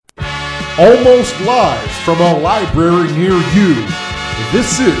Almost live from a library near you,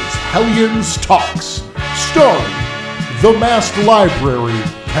 this is Hellions Talks, starring the masked library,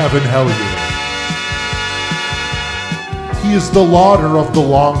 Kevin Hellion. He is the lauder of the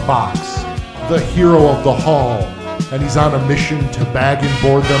long box, the hero of the hall, and he's on a mission to bag and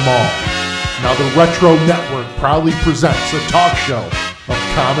board them all. Now the Retro Network proudly presents a talk show of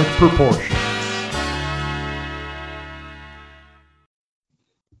comic proportions.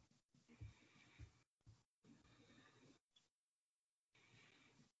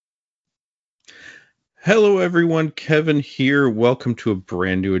 Hello everyone, Kevin here. Welcome to a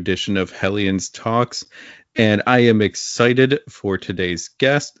brand new edition of Hellions Talks, and I am excited for today's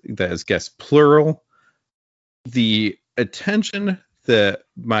guest, that is guest plural. The attention that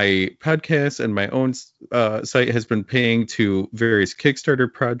my podcast and my own site has been paying to various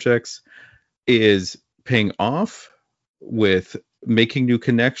Kickstarter projects is paying off with making new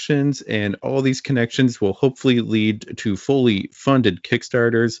connections, and all these connections will hopefully lead to fully funded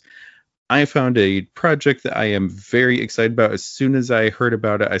Kickstarters. I found a project that I am very excited about. As soon as I heard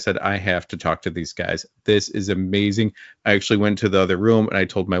about it, I said, I have to talk to these guys. This is amazing. I actually went to the other room and I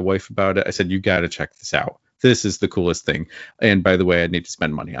told my wife about it. I said, you got to check this out. This is the coolest thing. And by the way, I need to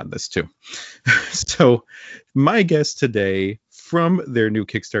spend money on this too. So my guest today from their new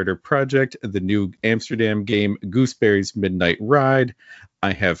Kickstarter project, the new Amsterdam game, Gooseberry's Midnight Ride,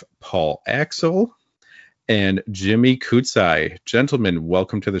 I have Paul Axel and Jimmy Kutsai. Gentlemen,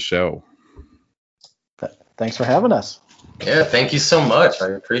 welcome to the show. Thanks for having us. Yeah, thank you so much. I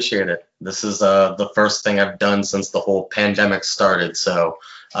appreciate it. This is the first thing I've done since the whole pandemic started, so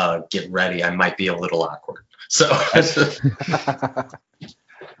get ready. I might be a little awkward. So,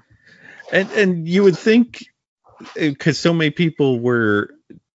 and you would think, because so many people were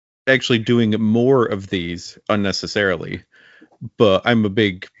actually doing more of these unnecessarily, but I'm a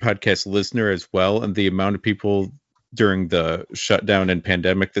big podcast listener as well, and the amount of people during the shutdown and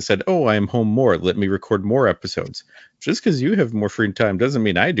pandemic that said, oh, I am home more, let me record more episodes. Just because you have more free time doesn't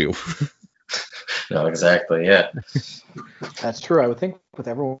mean I do. No, exactly, yeah. That's true. I would think with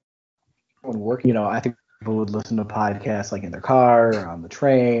everyone working, I think people would listen to podcasts like in their car or on the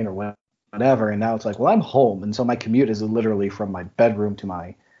train or whatever, and now it's like, well, I'm home, and so my commute is literally from my bedroom to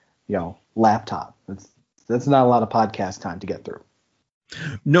my, laptop. That's not a lot of podcast time to get through.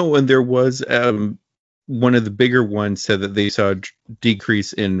 No, and there was one of the bigger ones said that they saw a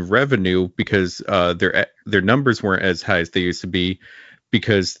decrease in revenue because their numbers weren't as high as they used to be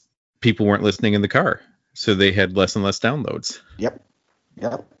because people weren't listening in the car. So they had less and less downloads. Yep.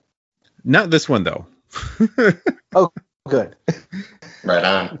 Not this one, though. Oh, good. Right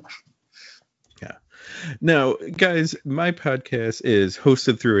on. Yeah. Now, guys, my podcast is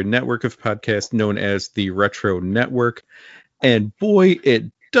hosted through a network of podcasts known as the Retro Network. And boy, it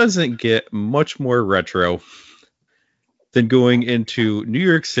doesn't get much more retro than going into New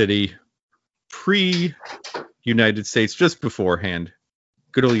York City pre-United States, just beforehand,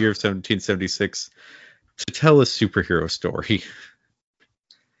 good old year of 1776, to tell a superhero story.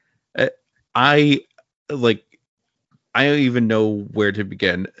 I don't even know where to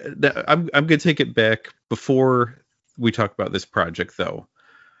begin. I'm going to take it back before we talk about this project, though.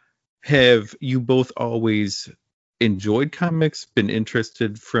 Have you both always enjoyed comics, been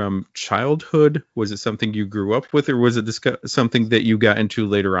interested from childhood? Was it something you grew up with, or was it something that you got into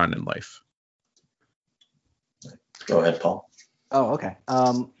later on in life? Go ahead, Paul. Oh, okay.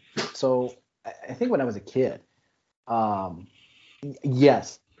 So I think when I was a kid,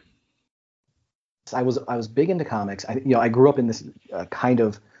 yes, I was big into comics. I grew up in this kind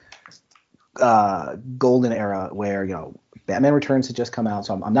of golden era where Batman Returns had just come out,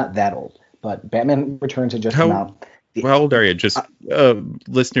 so I'm not that old. But Batman Returns had just come out. How old are you? Just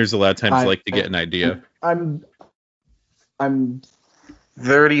listeners a lot of times like to get an idea. I'm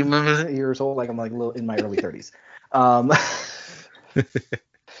 30 years old. I'm like in my early 30s.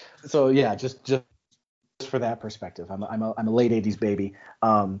 So yeah, just for that perspective, I'm a late 80s baby.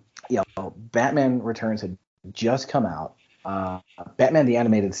 Batman Returns had just come out. Batman the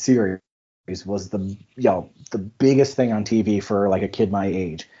Animated Series was the biggest thing on TV for like a kid my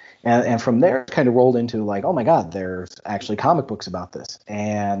age. And from there, it kind of rolled into like, oh my God, there's actually comic books about this.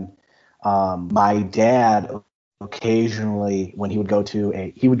 And my dad occasionally, when he would go to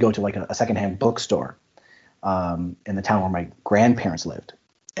like a secondhand bookstore in the town where my grandparents lived,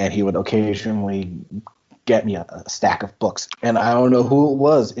 and he would occasionally get me a stack of books. And I don't know who it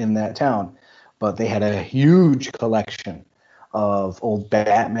was in that town, but they had a huge collection of old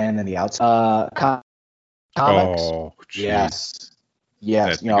Batman and the outside comics. Oh, geez.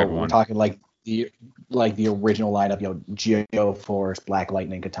 Yes, we're talking like the original lineup, Geo Force, Black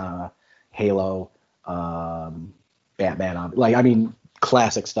Lightning, Katana, Halo, Batman, like, I mean,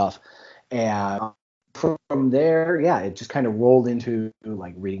 classic stuff. And from there, yeah, it just kind of rolled into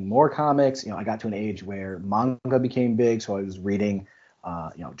like reading more comics. I got to an age where manga became big, so I was reading,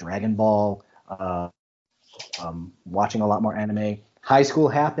 Dragon Ball, watching a lot more anime. High school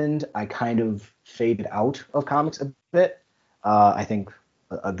happened. I kind of faded out of comics a bit. I think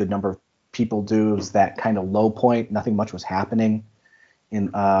a good number of people do. It was that kind of low point. Nothing much was happening in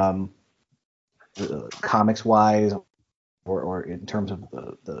comics wise, or in terms of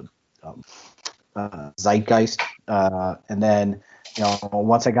the zeitgeist. And then,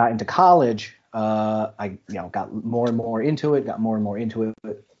 once I got into college, I got more and more into it,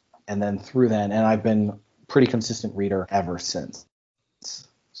 and then through then, and I've been pretty consistent reader ever since.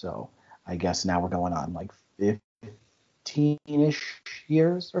 So I guess now we're going on like 15-ish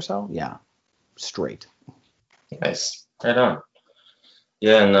years or so. Yeah, straight. Nice. Right on.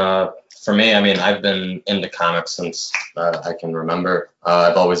 Yeah, and for me, I mean, I've been into comics since I can remember.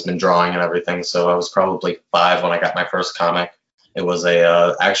 I've always been drawing and everything, so I was probably 5 when I got my first comic. It was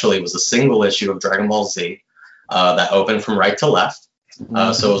it was a single issue of Dragon Ball Z that opened from right to left.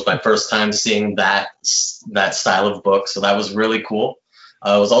 So it was my first time seeing that style of book, so that was really cool.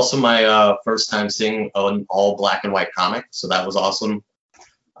 It was also my first time seeing an all black and white comic, so that was awesome.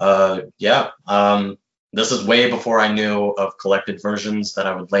 This is way before I knew of collected versions that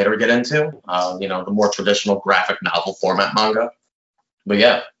I would later get into, the more traditional graphic novel format manga. But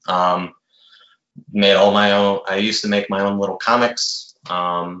yeah, made all my own. I used to make my own little comics.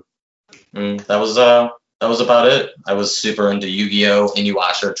 And that was about it. I was super into Yu-Gi-Oh,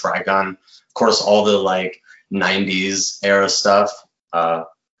 Inuyasha, Trigun, of course, all the like 90s era stuff.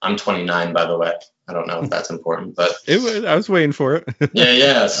 I'm 29, by the way. I don't know if that's important, but I was waiting for it.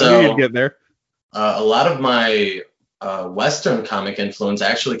 Yeah. So I knew you'd get there. A lot of my Western comic influence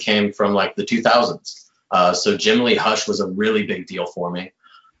actually came from like the 2000s. So Jim Lee Hush was a really big deal for me.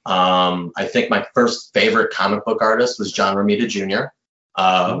 I think my first favorite comic book artist was John Romita Jr.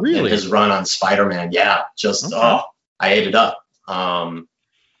 Really? And his run on Spider-Man. Yeah, just I ate it up. And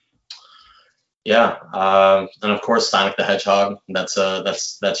of course Sonic the Hedgehog. That's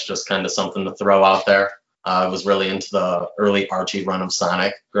just kind of something to throw out there. I was really into the early Archie run of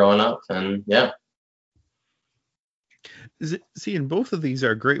Sonic growing up, and yeah. See, and both of these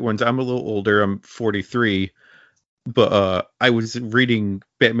are great ones. I'm a little older. I'm 43, but I was reading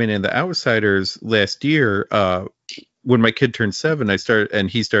Batman and the Outsiders last year. When my kid turned 7,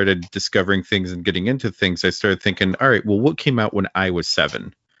 he started discovering things and getting into things. I started thinking, all right, well, what came out when I was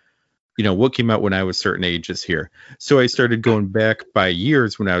 7? What came out when I was certain ages here? So I started going back by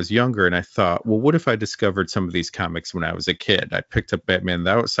years when I was younger, and I thought, well, what if I discovered some of these comics when I was a kid? I picked up Batman and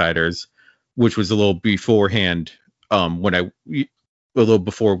the Outsiders, which was a little beforehand, when I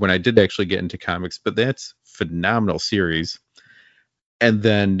did actually get into comics, but that's phenomenal series. And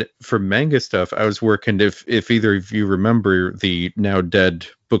then for manga stuff, I was working, if either of you remember the now dead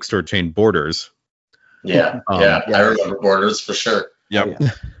bookstore chain Borders. Yeah, I remember Borders for sure. Yep.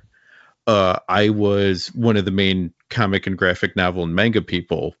 Yeah. I was one of the main comic and graphic novel and manga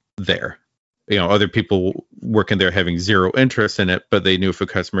people there. Other people working there having zero interest in it, but they knew if a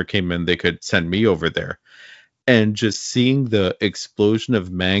customer came in, they could send me over there. And just seeing the explosion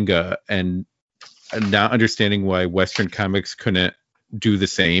of manga and not understanding why Western comics couldn't do the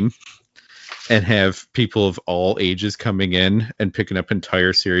same and have people of all ages coming in and picking up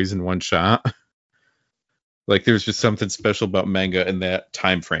entire series in one shot. Like, there's just something special about manga in that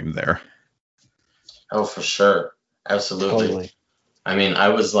time frame there. Oh, for sure. Absolutely. Totally. I mean, I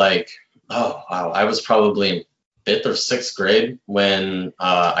was like, I was probably in 5th or 6th grade when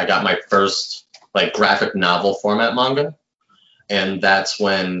I got my first like graphic novel format manga. And that's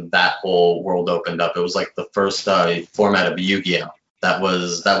when that whole world opened up. It was like the first format of Yu-Gi-Oh! That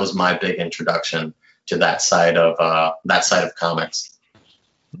was my big introduction to that side of comics.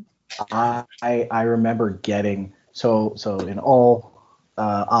 I remember getting so in all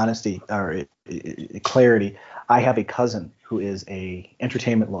honesty or clarity, I have a cousin who is a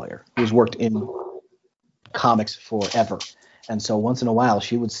entertainment lawyer who's worked in comics forever, and so once in a while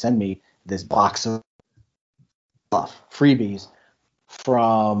she would send me this box of freebies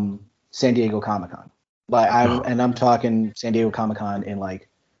from San Diego Comic-Con. I'm talking San Diego Comic-Con in like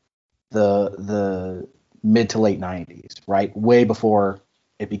the mid to late 90s, right? Way before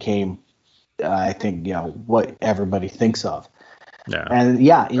it became, I think, what everybody thinks of. Yeah.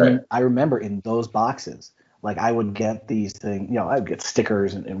 And I remember in those boxes, like I would get these things, I'd get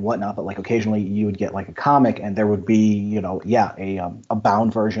stickers and whatnot, but like occasionally you would get like a comic and there would be, a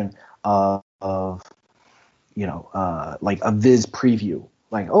bound version of like a Viz preview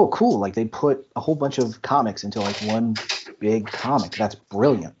like, oh, cool, like they put a whole bunch of comics into like one big comic. That's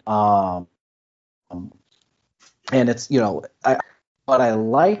brilliant. And it's, what I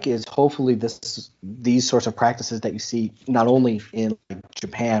like is hopefully these sorts of practices that you see not only in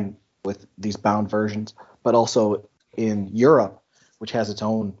Japan with these bound versions, but also in Europe, which has its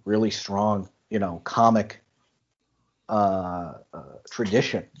own really strong, comic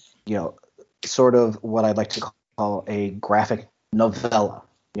tradition. Sort of what I'd like to call a graphic novella.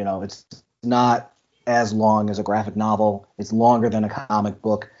 It's not as long as a graphic novel. It's longer than a comic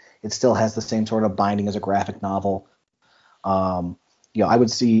book. It still has the same sort of binding as a graphic novel. I would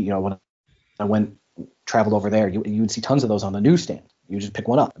see, when I traveled over there, you would see tons of those on the newsstand. You just pick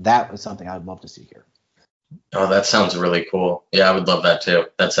one up. That was something I would love to see here. Oh, that sounds really cool. Yeah, I would love that too.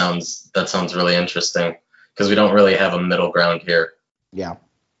 That sounds really interesting because we don't really have a middle ground here. Yeah.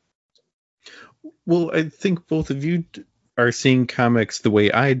 Well, I think both of you are seeing comics the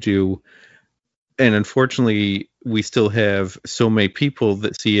way I do. And unfortunately, we still have so many people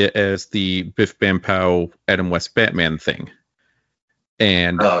that see it as the Biff Bam Pow Adam West Batman thing.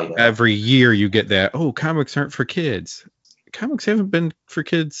 And every year you get that, comics aren't for kids. Comics haven't been for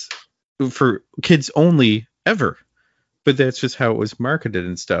kids only ever. But that's just how it was marketed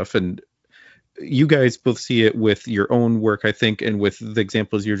and stuff. And you guys both see it with your own work, I think, and with the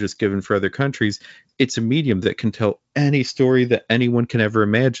examples you're just given for other countries. It's a medium that can tell any story that anyone can ever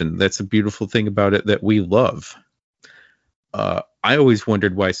imagine. That's a beautiful thing about it that we love. I always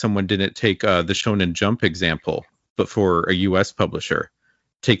wondered why someone didn't take the Shonen Jump example, but for a US publisher,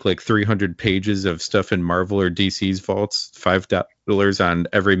 take like 300 pages of stuff in Marvel or DC's vaults, $5 on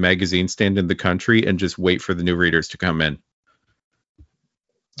every magazine stand in the country, and just wait for the new readers to come in.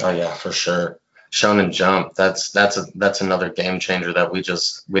 Oh yeah, for sure. Shonen Jump, that's another game changer that we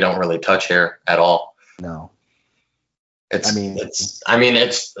don't really touch here at all. No. It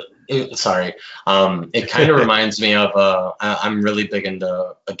kind of reminds me of I'm really big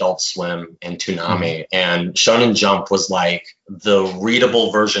into Adult Swim and Toonami, and Shonen Jump was like the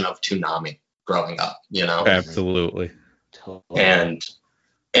readable version of Toonami growing up, Absolutely. And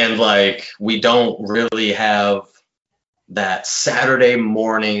like we don't really have that Saturday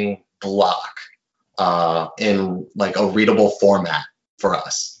morning block in like a readable format for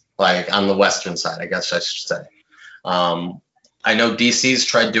us, like on the Western side, I guess I should say. I know DC's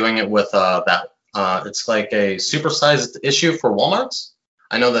tried doing it with it's like a supersized issue for Walmart's.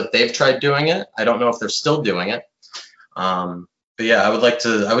 I know that they've tried doing it. I don't know if they're still doing it. But yeah, I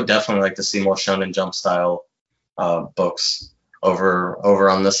would definitely like to see more Shonen Jump style books over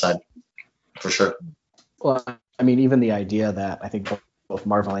on this side for sure. Well, I mean, even the idea that I think both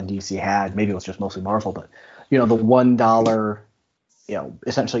Marvel and DC had, maybe it was just mostly Marvel, but the $1,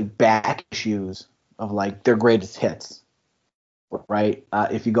 essentially back issues of like their greatest hits, right?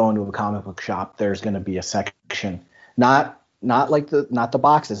 If you go into a comic book shop, there's going to be a section, not the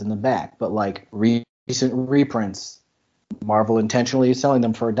boxes in the back, but like recent reprints. Marvel intentionally is selling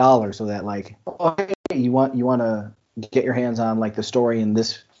them for $1 so that like, hey, you want to get your hands on like the story in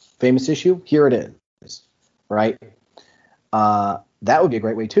this famous issue? Here it is, right? That would be a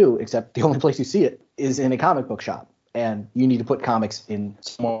great way too, except the only place you see it is in a comic book shop, and you need to put comics in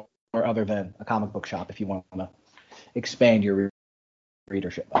somewhere other than a comic book shop if you want to expand your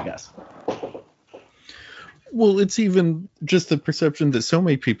readership, I guess. Well, it's even just the perception that so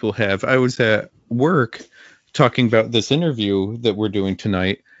many people have. I was at work talking about this interview that we're doing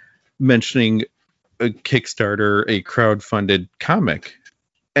tonight, mentioning a Kickstarter, a crowdfunded comic,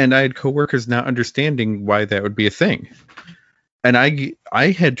 and I had coworkers not understanding why that would be a thing. And I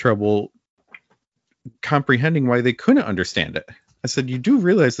had trouble comprehending why they couldn't understand it. I said, you do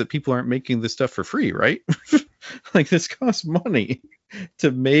realize that people aren't making this stuff for free, right? Like, this costs money to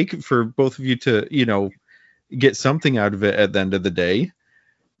make for both of you to, get something out of it at the end of the day.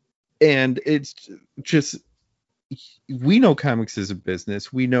 And it's just, we know comics is a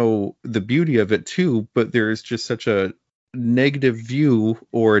business. We know the beauty of it too, but there is just such a negative view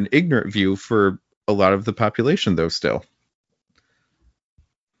or an ignorant view for a lot of the population, though, still.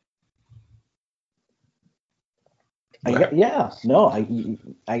 I guess,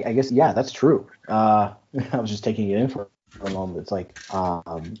 yeah, that's true. I was just taking it in for a moment. It's like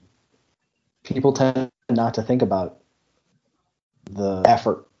people tend not to think about the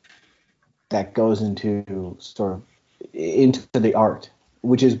effort that goes into the art,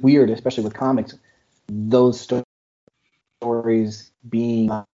 which is weird, especially with comics. Those stories being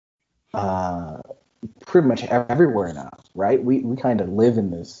pretty much everywhere now, right? We kind of live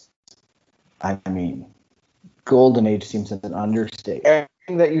in this. I mean, golden age seems an understatement.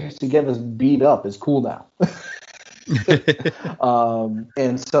 Everything that used to get us beat up is cool now.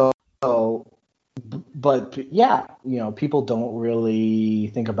 And so, but yeah, people don't really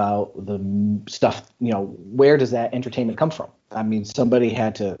think about the stuff. Where does that entertainment come from? I mean, somebody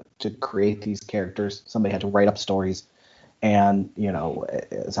had to create these characters. Somebody had to write up stories. And,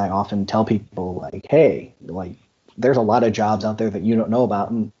 as I often tell people, like, hey, like, there's a lot of jobs out there that you don't know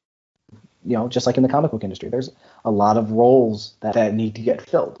about. And, just like in the comic book industry, there's a lot of roles that need to get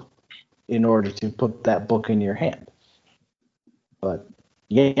filled in order to put that book in your hand. But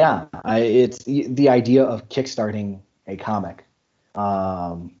yeah, it's the idea of kickstarting a comic.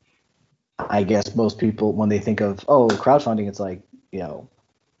 I guess most people, when they think of crowdfunding, it's like,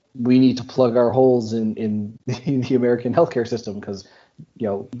 we need to plug our holes in the American healthcare system because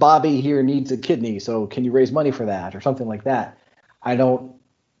Bobby here needs a kidney, so can you raise money for that or something like that. I don't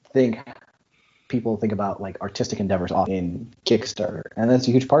think people think about like artistic endeavors in Kickstarter, and that's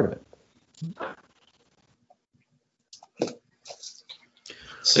a huge part of it.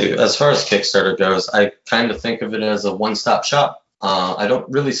 So as far as Kickstarter goes, I kind of think of it as a one-stop shop. I don't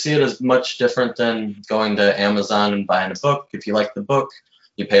really see it as much different than going to Amazon and buying a book. If you like the book,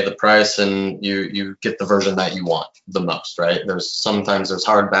 you pay the price and you get the version that you want the most, right? Sometimes there's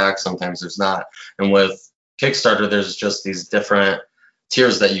hardback, sometimes there's not. And with Kickstarter, there's just these different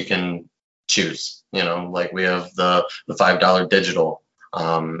tiers that you can choose. Like we have the $5 digital.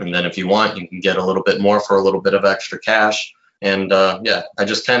 And then if you want, you can get a little bit more for a little bit of extra cash. And I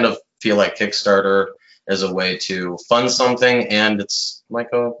just kind of feel like Kickstarter is a way to fund something, and it's like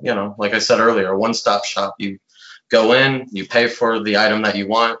like I said earlier, a one-stop shop. You go in, you pay for the item that you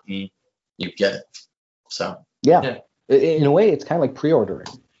want, and you get it. So yeah. In a way, it's kind of like pre-ordering,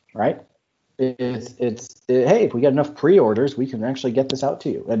 right? It's hey, if we get enough pre-orders, we can actually get this out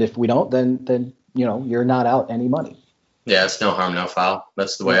to you, and if we don't, then you're not out any money. Yeah, it's no harm, no foul.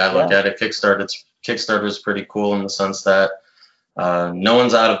 That's the way I look at it. Kickstarter is pretty cool in the sense that no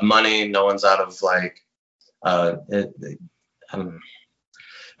one's out of money, no one's out of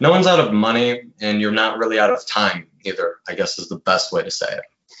no one's out of money, and you're not really out of time either, I guess is the best way to say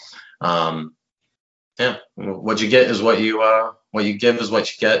it. What you get is what you give is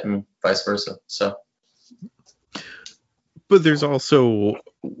what you get, and vice versa. So, but there's also,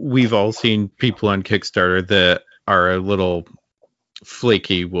 we've all seen people on Kickstarter that are a little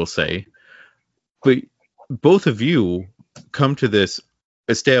flaky, we'll say. But both of you come to this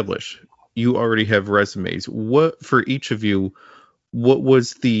established. You already have resumes. What, for each of you, what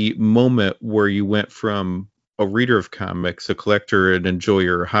was the moment where you went from a reader of comics, a collector, an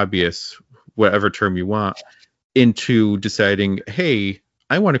enjoyer, a hobbyist, whatever term you want, into deciding, hey,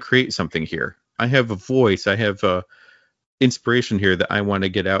 I want to create something here. I have a voice. I have a inspiration here that I want to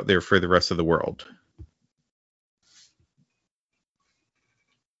get out there for the rest of the world.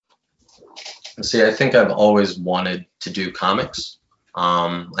 See, I think I've always wanted to do comics.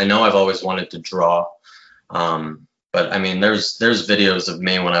 I know I've always wanted to draw. But I mean, there's videos of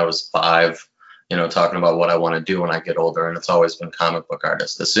me when I was 5, talking about what I want to do when I get older, and it's always been comic book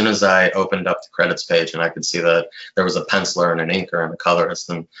artist. As soon as I opened up the credits page and I could see that there was a penciler and an inker and a colorist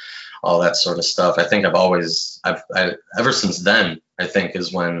and all that sort of stuff, I think I ever since then, I think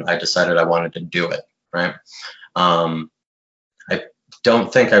is when I decided I wanted to do it, right? I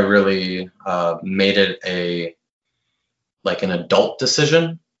don't think I really made it an adult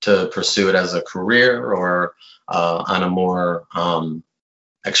decision to pursue it as a career or on a more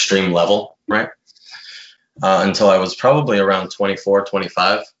extreme level, right? Until I was probably around 24,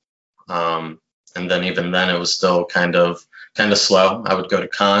 25. And then even then it was still kind of slow. I would go to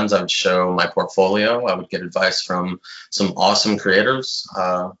cons, I would show my portfolio, I would get advice from some awesome creators.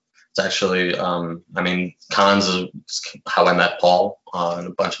 It's actually, cons is how I met Paul and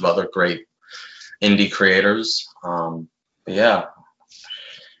a bunch of other great indie creators. But yeah,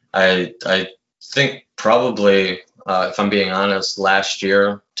 I think probably, if I'm being honest, last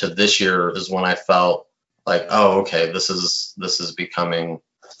year to this year is when I felt like, oh, okay, this is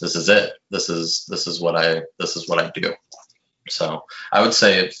it. This is what I do. So I would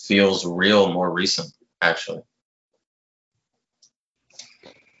say it feels real more recent, actually.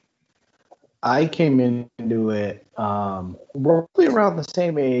 I came into it roughly around the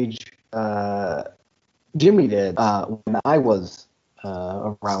same age Jimmy did when I was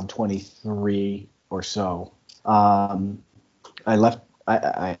around 23 or so. I left.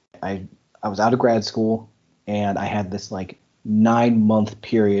 I was out of grad school, and I had this 9-month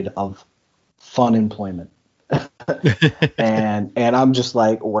period of fun employment. and I'm just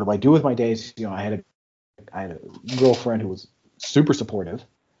like, what do I do with my days? I had a girlfriend who was super supportive.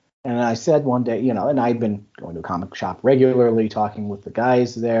 And I said one day, and I'd been going to a comic shop regularly, talking with the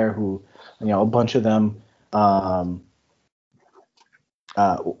guys there who, a bunch of them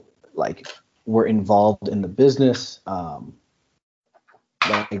like were involved in the business.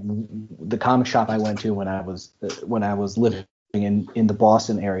 Like the comic shop I went to when I was living in the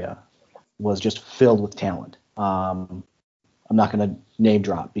Boston area was just filled with talent. I'm not going to name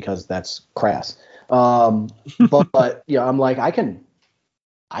drop because that's crass. But yeah, I'm like, I can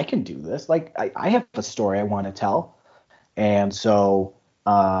do this. Like I have a story I want to tell. And so,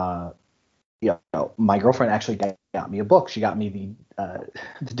 my girlfriend actually got me a book. She got me the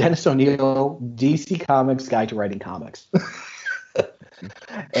Dennis O'Neil DC Comics Guide to Writing Comics.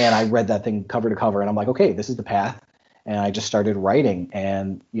 And I read that thing cover to cover, and I'm like, okay, this is the path. And I just started writing.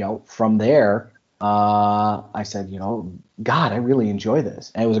 And, from there, I said, God, I really enjoy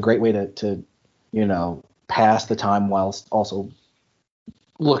this. And it was a great way to pass the time whilst also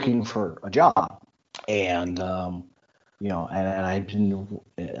looking for a job. And, and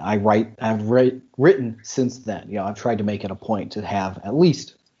I've written since then. I've tried to make it a point to have at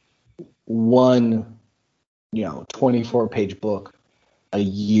least one, 24-page book a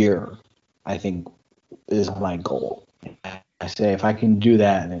year, I think, is my goal. I say if I can do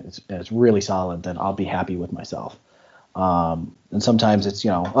that and it's really solid, then I'll be happy with myself. And sometimes it's,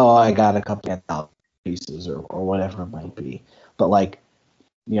 I got a couple of pieces or whatever it might be. But like,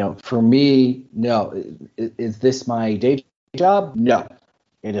 for me, no. Is this my day job? No,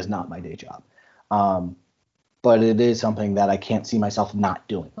 it is not my day job. But it is something that I can't see myself not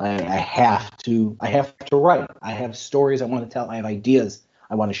doing. I have to write. I have stories I want to tell. I have ideas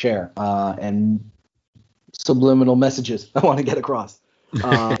I want to share, and subliminal messages I want to get across.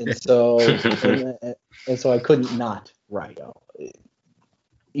 And so I couldn't not write.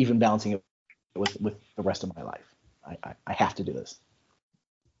 Even balancing it with the rest of my life. I have to do this.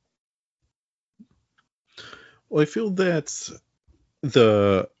 Well, I feel that's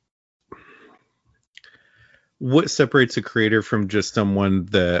what separates a creator from just someone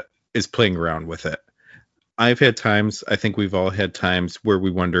that is playing around with it. I've had times, I think we've all had times where we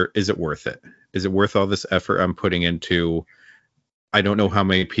wonder, is it worth it? Is it worth all this effort I'm putting into? I don't know how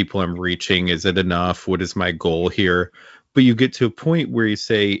many people I'm reaching. Is it enough? What is my goal here? But you get to a point where you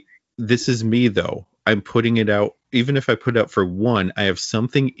say, this is me, though. I'm putting it out. Even if I put out for one, I have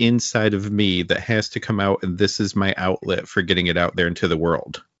something inside of me that has to come out, and this is my outlet for getting it out there into the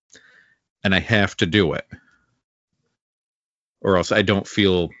world. And I have to do it, or else I don't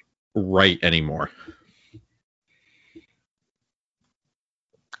feel right anymore.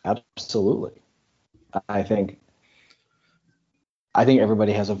 Absolutely. I think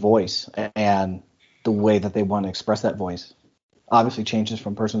everybody has a voice, and the way that they want to express that voice obviously changes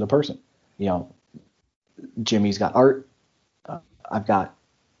from person to person. Jimmy's got art. I've got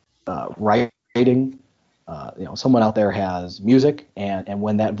writing. Someone out there has music, and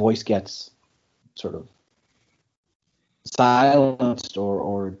when that voice gets sort of silenced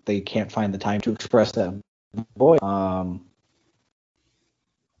or they can't find the time to express that voice,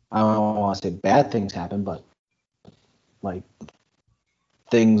 I don't want to say bad things happen, but like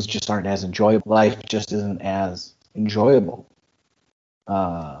things just aren't as enjoyable. Life just isn't as enjoyable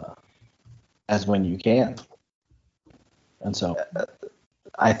as when you can. And so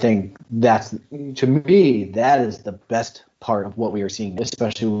I think to me, that is the best part of what we are seeing,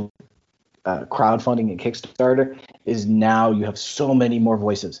 especially with crowdfunding and Kickstarter, is now you have so many more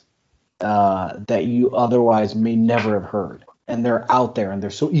voices that you otherwise may never have heard. And they're out there, and they're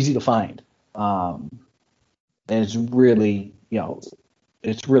so easy to find. And it's really,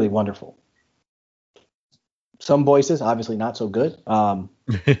 it's really wonderful. Some voices, obviously not so good.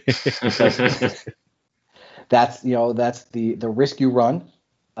 Because that's the risk you run.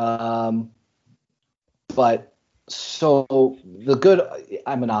 But so the good,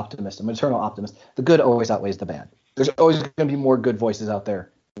 I'm an optimist. I'm an eternal optimist. The good always outweighs the bad. There's always going to be more good voices out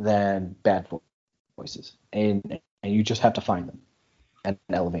there than bad voices. And you just have to find them and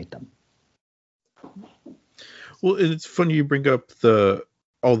elevate them. Well, it's funny you bring up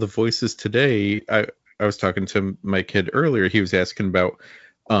all the voices today. I was talking to my kid earlier. He was asking about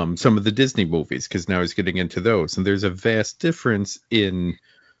some of the Disney movies, because now he's getting into those. And there's a vast difference in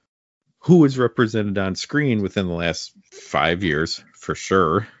who is represented on screen within the last 5 years, for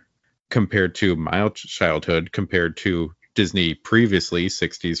sure, compared to my childhood, compared to Disney previously,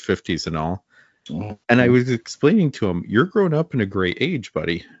 60s, 50s and all. And I was explaining to him, you're growing up in a great age,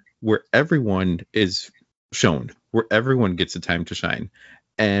 buddy, where everyone is shown, where everyone gets a time to shine.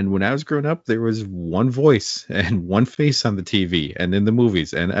 And when I was growing up, there was one voice and one face on the TV and in the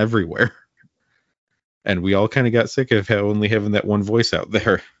movies and everywhere. And we all kind of got sick of only having that one voice out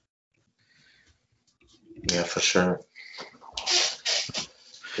there. Yeah, for sure.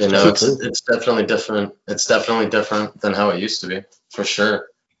 You know, it's definitely different. It's definitely different than how it used to be, for sure.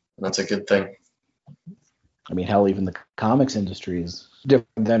 And that's a good thing. I mean, hell, even the comics industry is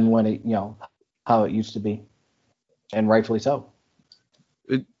different than when it, how it used to be, and rightfully so.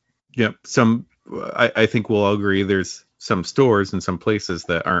 I think we'll all agree there's some stores and some places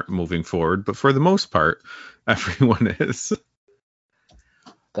that aren't moving forward, but for the most part, everyone is.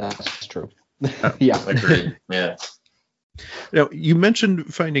 That's true. Yeah, agreed. Yeah. Now, you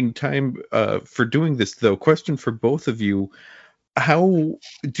mentioned finding time for doing this, though. Question for both of you. How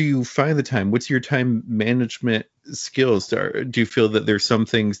do you find the time? What's your time management skills? Do you feel that there's some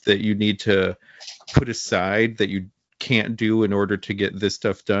things that you need to put aside that you can't do in order to get this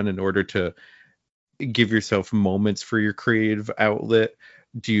stuff done, in order to give yourself moments for your creative outlet?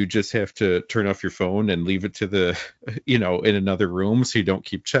 Do you just have to turn off your phone and leave it to the, in another room so you don't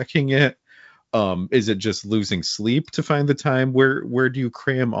keep checking it? Is it just losing sleep to find the time? Where do you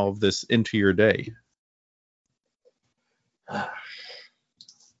cram all of this into your day?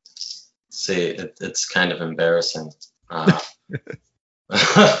 See, it's kind of embarrassing.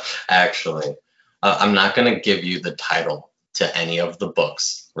 Actually, I'm not going to give you the title to any of the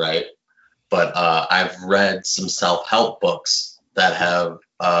books, right? But I've read some self-help books that have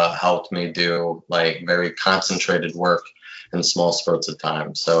helped me do like very concentrated work in small spurts of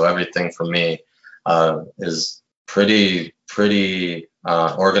time. So everything for me is pretty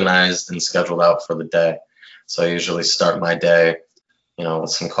organized and scheduled out for the day. So I usually start my day, with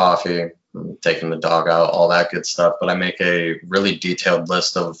some coffee, taking the dog out, all that good stuff. But I make a really detailed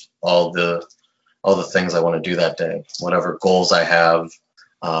list of all the things I want to do that day, whatever goals I have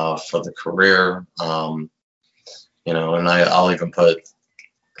for the career, and I'll even put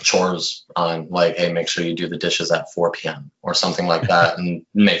chores on, like, hey, make sure you do the dishes at 4 p.m. or something like that, and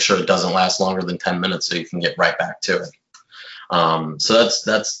make sure it doesn't last longer than 10 minutes so you can get right back to it. So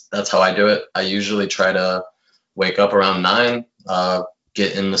that's how I do it. I usually try to wake up around 9,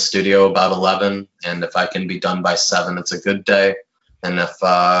 get in the studio about 11, and if I can be done by 7, it's a good day. And if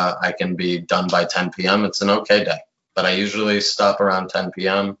I can be done by 10 p.m., it's an okay day. But I usually stop around 10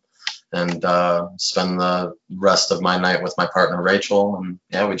 p.m. and spend the rest of my night with my partner, Rachel. And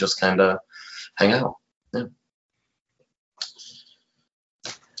yeah, we just kind of hang out. Yeah.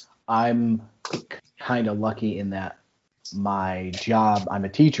 I'm kind of lucky in that my job, I'm a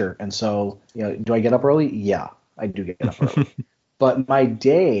teacher. And so, do I get up early? Yeah, I do get up early. But my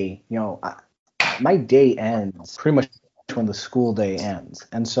day, my day ends pretty much when the school day ends.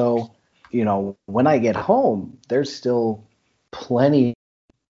 And so, when I get home, there's still plenty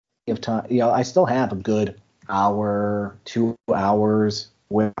of time. I still have a good hour, 2 hours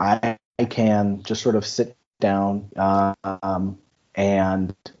where I can just sort of sit down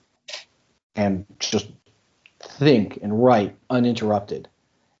and just think and write uninterrupted.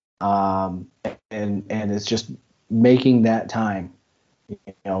 And it's just making that time.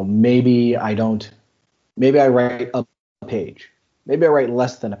 Maybe I write a page. Maybe I write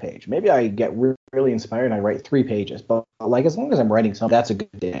less than a page. Maybe I get really inspired and I write 3 pages. But like, as long as I'm writing something, that's a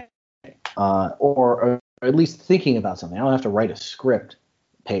good day. Or at least thinking about something. I don't have to write a script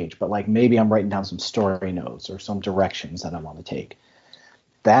page, but like maybe I'm writing down some story notes or some directions that I want to take.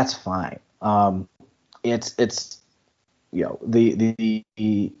 That's fine. It's the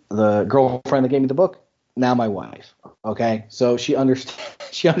girlfriend that gave me the book, now my wife. Okay, so she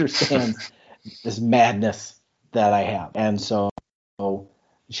understands this madness that I have, and so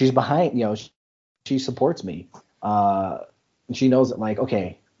she's behind. She supports me. She knows that, like,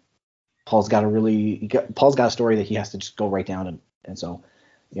 okay, Paul's got a story that he has to just go write down, and so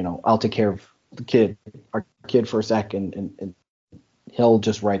I'll take care of our kid for a sec, and he'll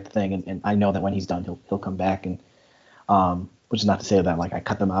just write the thing, and I know that when he's done, he'll come back, and which is not to say that like I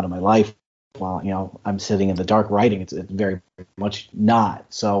cut them out of my life while I'm sitting in the dark writing. It's very much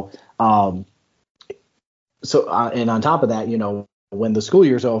not. So and on top of that, when the school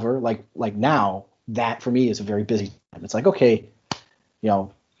year's over, like now, that for me is a very busy time. It's like, okay,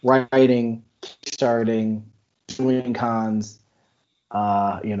 writing, starting, doing cons.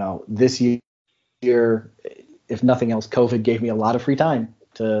 This year, if nothing else, COVID gave me a lot of free time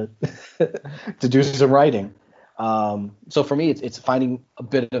to to do some writing. So for me, it's finding a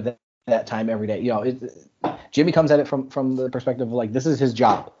bit of that time every day. Jimmy comes at it from the perspective of like, this is his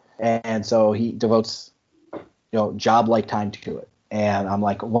job, and so he devotes job-like time to it. And I'm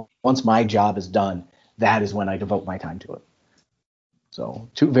like, once my job is done, that is when I devote my time to it. So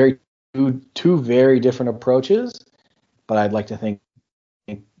two very different approaches, but I'd like to think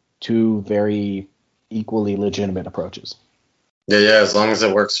 2 very equally legitimate approaches. Yeah, as long as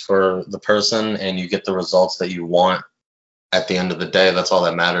it works for the person and you get the results that you want at the end of the day, that's all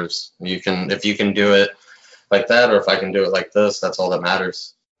that matters. If you can do it like that, or if I can do it like this, that's all that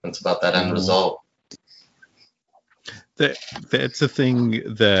matters. It's about that end result. That's the thing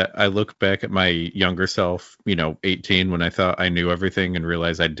that I look back at my younger self, 18, when I thought I knew everything and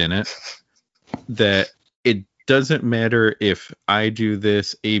realized I didn't. That it doesn't matter if I do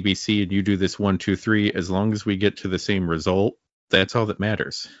this ABC and you do this 1, 2, 3, as long as we get to the same result, that's all that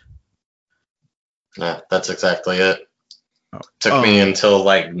matters. Yeah, that's exactly it. Took me until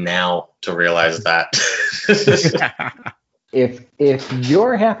like now to realize that. If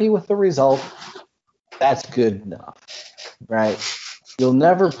you're happy with the result, that's good enough, right? You'll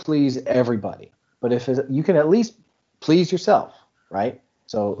never please everybody, but if you can at least please yourself, right?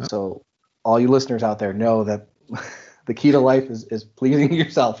 So all you listeners out there know that the key to life is pleasing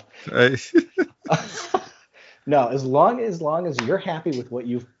yourself. No, as long as you're happy with what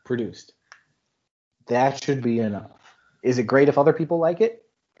you've produced, that should be enough. Is it great if other people like it?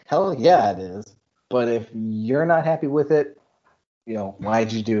 Hell yeah, it is. But if you're not happy with it, why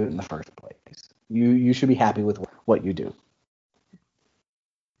did you do it in the first place? You should be happy with what you do.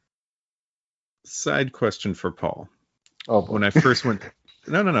 Side question for Paul. Oh, boy. When I first went,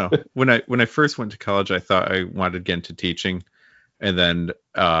 no. When I first went to college, I thought I wanted to get into teaching, and then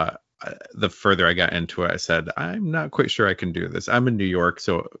the further I got into it, I said, I'm not quite sure I can do this. I'm in New York,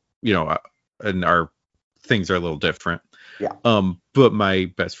 so and our things are a little different. Yeah. But my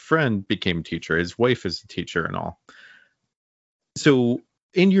best friend became a teacher. His wife is a teacher and all. So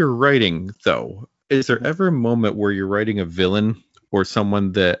in your writing, though, is there ever a moment where you're writing a villain or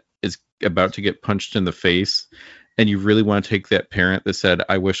someone that is about to get punched in the face, and you really want to take that parent that said,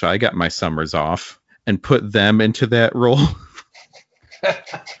 I wish I got my summers off, and put them into that role?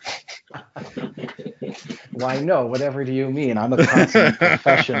 Why, no, whatever do you mean? I'm a consummate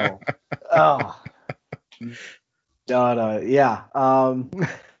professional. Oh. No, yeah.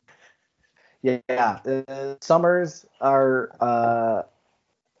 Yeah. Summers are,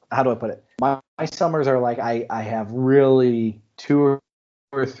 how do I put it? My summers are like I have really 2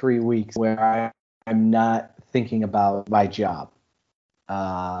 or 3 weeks where I'm not thinking about my job.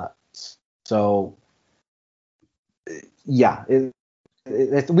 So, yeah,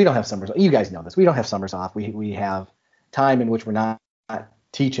 we don't have summers. You guys know this. We don't have summers off. We have time in which we're not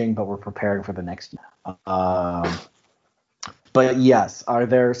teaching, but we're preparing for the next year. But yes, are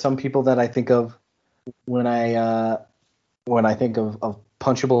there some people that I think of when I think of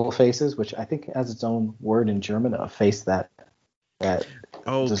punchable faces, which I think has its own word in German, a face that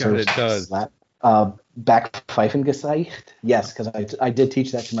oh god, it does. Backpfeifengesicht. Yes, because I did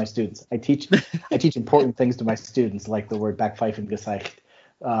teach that to my students. I teach important things to my students, like the word Backpfeifengesicht,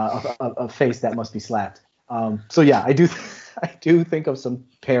 a face that must be slapped. So yeah, I do think of some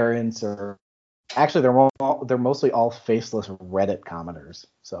parents, or actually they're mostly all faceless Reddit commenters.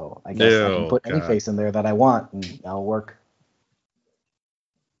 So I guess I can put any face in there that I want, and that'll work.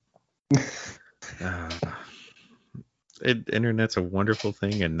 Internet's a wonderful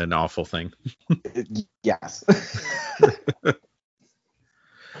thing and an awful thing. Yes.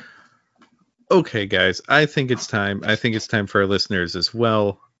 Okay, guys, I think it's time. I think it's time for our listeners as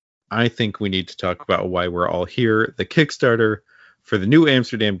well. I think we need to talk about why we're all here. The Kickstarter for the new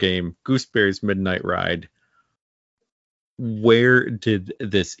Amsterdam game, Gooseberry's Midnight Ride. Where did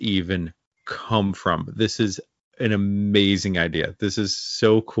this even come from? This is an amazing idea. This is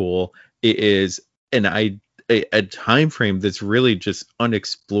so cool. It is a time frame that's really just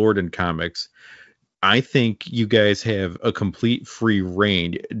unexplored in comics. I think you guys have a complete free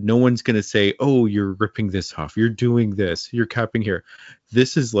reign. No one's going to say, oh, you're ripping this off, you're doing this, you're copying here.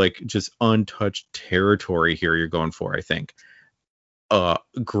 This is like just untouched territory here you're going for, I think.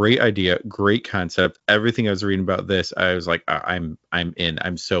 Great idea, great concept. Everything I was reading about this, I was like, I'm in,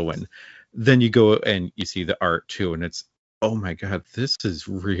 I'm so in. Then you go and you see the art too, and it's, oh my god, this is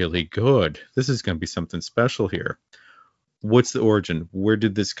really good. This is going to be something special here. What's the origin? Where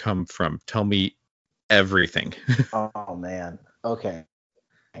did this come from? Tell me everything. Oh man. Okay.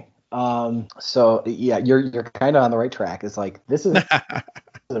 So yeah, you're kind of on the right track. It's like this is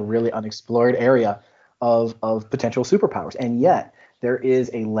a really unexplored area of potential superpowers, and yet there is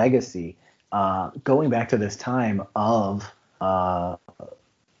a legacy going back to this time of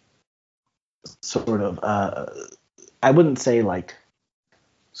sort of I wouldn't say like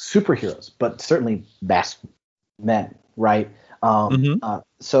superheroes, but certainly masked men, right?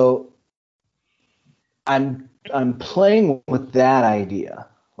 So I'm playing with that idea,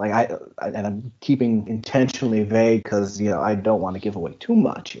 like and I'm keeping intentionally vague because I don't want to give away too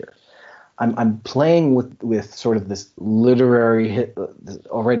much here. I'm playing with sort of this literary this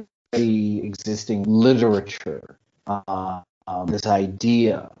already existing literature this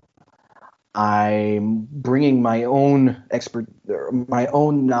idea. I'm bringing my own my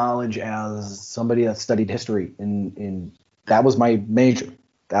own knowledge as somebody that studied history. In that was my major.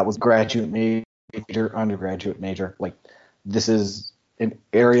 That was graduate major, undergraduate major. Like, this is an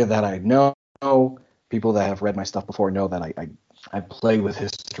area that I know. People that have read my stuff before know that I play with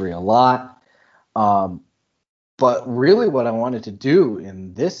history a lot. But really, what I wanted to do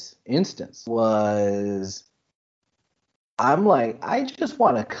in this instance was, I'm like, I just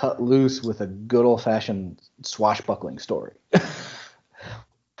want to cut loose with a good old-fashioned swashbuckling story.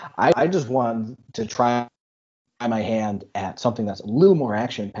 I just want to try my hand at something that's a little more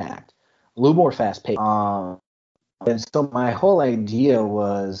action-packed, a little more fast-paced. And so my whole idea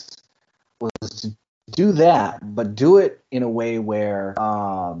was to do that, but do it in a way where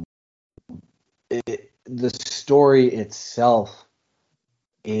the story itself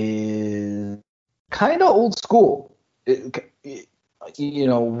is kind of old school.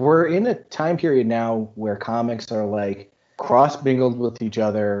 We're in a time period now where comics are like cross-mingled with each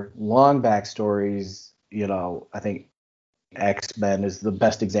other, long backstories. I think X-Men is the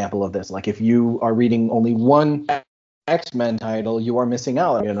best example of this. Like, if you are reading only one X-Men title, you are missing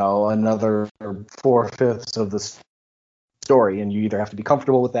out, another 4/5 of the story, and you either have to be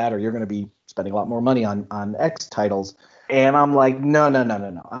comfortable with that or you're going to be spending a lot more money on X titles. And I'm like, no.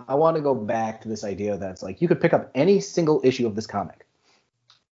 I want to go back to this idea that's like, you could pick up any single issue of this comic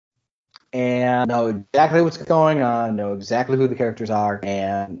and know exactly what's going on, know exactly who the characters are,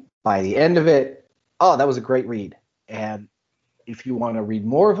 and by the end of it, oh, that was a great read. And if you want to read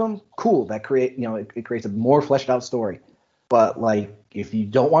more of them, cool. That it creates a more fleshed out story. But like, if you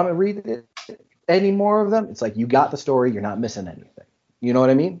don't want to read any more of them, it's like, you got the story, you're not missing anything. You know what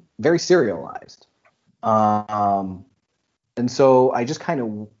I mean? Very serialized. And so I just kind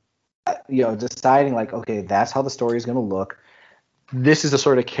of, deciding like, okay, that's how the story is going to look. This is the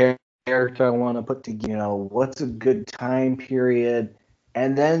sort of character I want to put together. What's a good time period?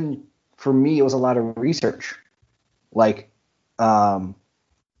 And then for me, it was a lot of research. Like,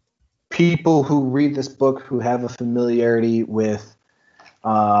 people who read this book who have a familiarity with,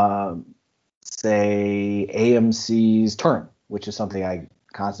 say, AMC's Turn, which is something I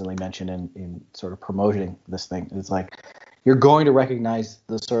constantly mention in sort of promoting this thing. It's like, you're going to recognize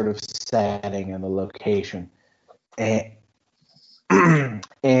the sort of setting and the location. And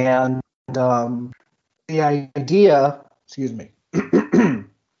the idea, excuse me,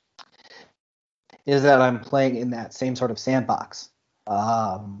 is that I'm playing in that same sort of sandbox,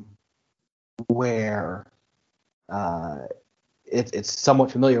 where it's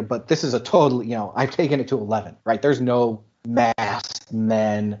somewhat familiar, but this is a totally, I've taken it to 11, right? There's no masked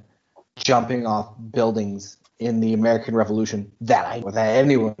men jumping off buildings in the American Revolution that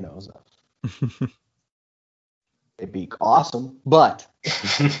anyone knows of. It'd be awesome, but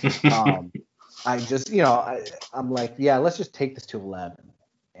I just, I'm like, yeah, let's just take this to 11.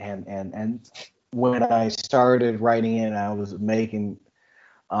 And when I started writing it, I was making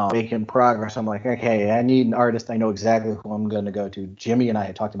progress. I'm like, okay, I need an artist. I know exactly who I'm going to go to. Jimmy and I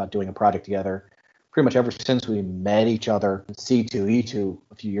had talked about doing a project together pretty much ever since we met each other at C2E2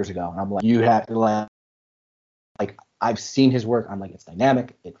 a few years ago. And I'm like, you have to like, I've seen his work. I'm like, it's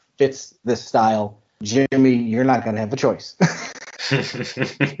dynamic. It fits this style. Jimmy, you're not going to have a choice.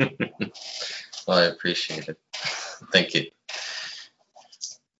 Well, I appreciate it. Thank you.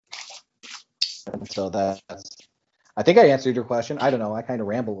 And so I think I answered your question. I don't know. I kind of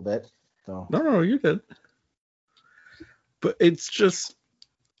ramble a bit. So. No, you did. But it's just,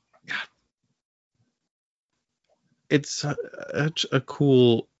 it's such a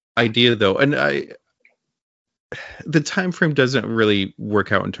cool idea, though. And the time frame doesn't really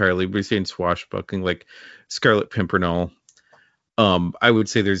work out entirely. We're seeing swashbuckling, like Scarlet Pimpernel. I would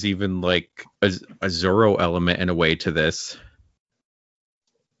say there's even like a Zorro element in a way to this.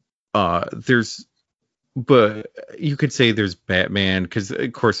 But you could say there's Batman, because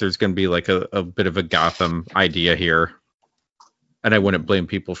of course there's going to be like a bit of a Gotham idea here, and I wouldn't blame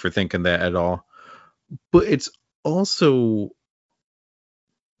people for thinking that at all. But it's also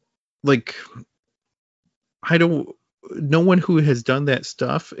like, no one who has done that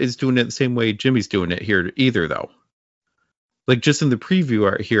stuff is doing it the same way Jimmy's doing it here either, though. Like, just in the preview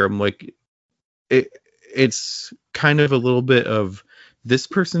art here, I'm like, it's kind of a little bit of this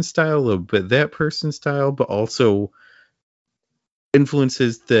person's style, a little bit that person's style, but also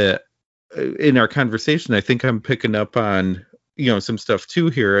influences that in our conversation, I think I'm picking up on, some stuff too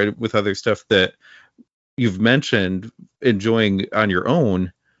here with other stuff that you've mentioned enjoying on your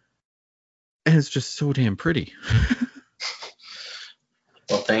own. And it's just so damn pretty.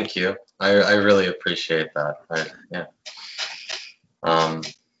 Well, thank you. I really appreciate that. Yeah. I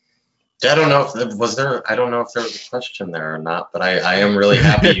don't know if there was a question there or not, but I am really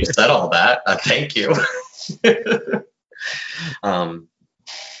happy you said all that. Thank you.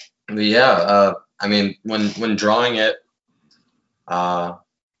 But yeah, I mean, when drawing it,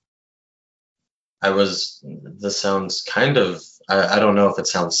 this sounds kind of, I don't know if it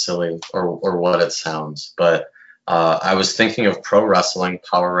sounds silly or what it sounds, but I was thinking of pro wrestling,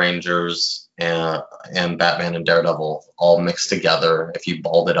 Power Rangers, and Batman and Daredevil all mixed together. If you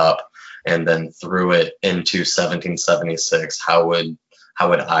balled it up and then threw it into 1776, how would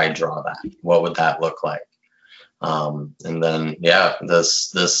I draw that? What would that look like? And then yeah,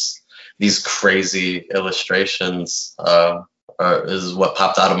 these crazy illustrations is what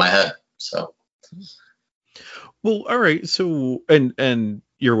popped out of my head. So. Well, all right. So, and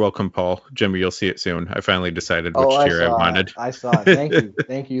you're welcome, Paul. Jimmy, you'll see it soon. I finally decided which tier I wanted. I saw it. Thank you.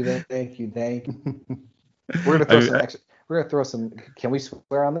 Thank you. We're gonna throw some. Can we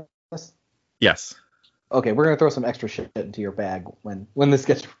swear on this? Yes. Okay, we're gonna throw some extra shit into your bag when this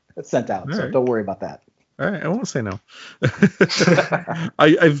gets sent out. All so right. Don't worry about that. All right, I won't say no.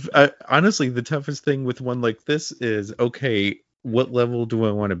 I honestly, the toughest thing with one like this is, okay, what level do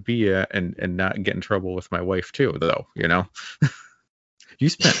I want to be at and not get in trouble with my wife too, though, you know? You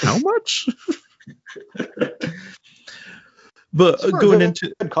spent how much? But going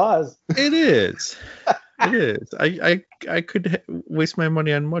into good cause. It is. It is. I could waste my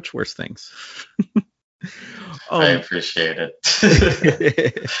money on much worse things. I appreciate it.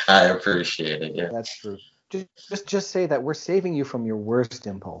 I appreciate it. Yeah, that's true. Just say that we're saving you from your worst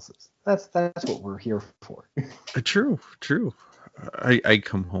impulses. That's what we're here for. True. I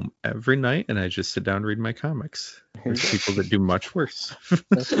come home every night and I just sit down and read my comics. There's people that do much worse.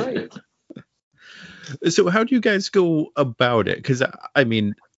 That's right. So how do you guys go about it? Because I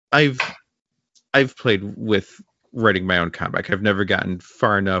mean, I've played with writing my own comic. I've never gotten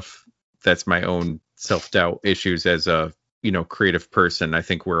far enough. That's my own self-doubt issues as a creative person. I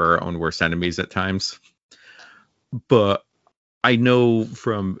think we're our own worst enemies at times. But I know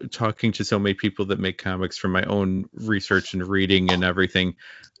from talking to so many people that make comics, from my own research and reading and everything,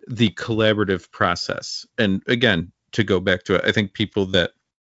 the collaborative process. And again, to go back to it, I think people that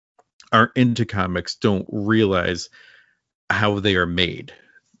aren't into comics don't realize how they are made,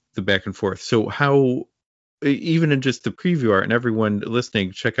 the back and forth. So how, even in just the preview art, and everyone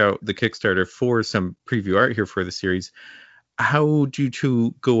listening, check out the Kickstarter for some preview art here for the series. How do you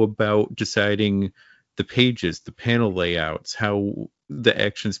two go about deciding the pages, the panel layouts, how the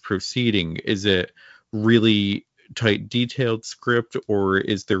action's proceeding? Is it really tight, detailed script, or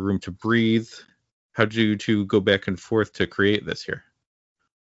is there room to breathe? How do you two go back and forth to create this here?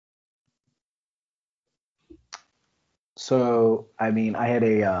 So, I mean, I had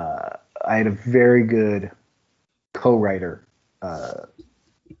a very good co-writer,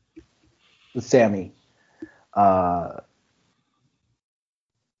 Sammy,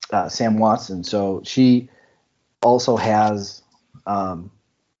 Sam Watson. So she also has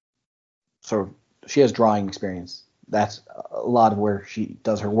she has drawing experience. That's a lot of where she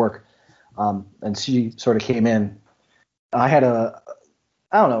does her work. And she sort of came in. I don't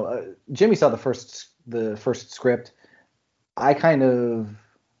know. Jimmy saw the first script. I kind of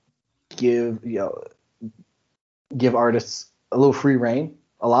give artists a little free reign,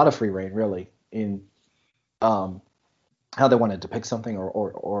 a lot of free reign, really, in how they want to depict something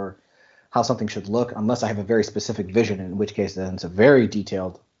or how something should look, unless I have a very specific vision, in which case then it's a very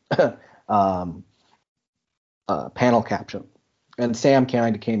detailed panel caption. And Sam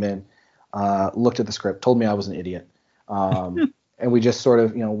kind of came in, looked at the script, told me I was an idiot, and we just sort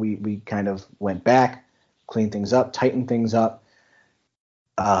of, we kind of went back, cleaned things up, tightened things up,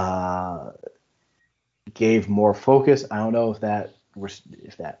 gave more focus. I don't know if that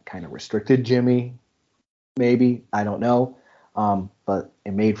kind of restricted Jimmy. Maybe, I don't know, but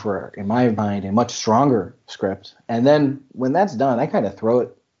it made for, in my mind, a much stronger script. And then when that's done, I kind of throw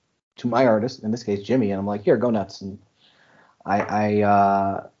it to my artist, in this case Jimmy, and I'm like, here, go nuts. And and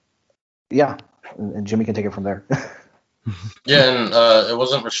Jimmy can take it from there. Yeah, and it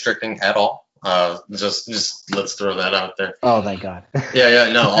wasn't restricting at all. Just let's throw that out there. Oh, thank God. Yeah,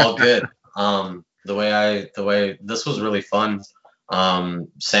 no, all good. The way this was really fun. Sam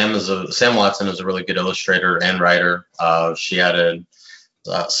Watson is a really good illustrator and writer. She added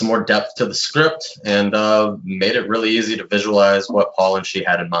some more depth to the script and made it really easy to visualize what Paul and she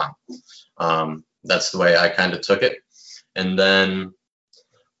had in mind. That's the way I kind of took it. And then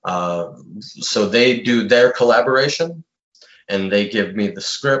so they do their collaboration and they give me the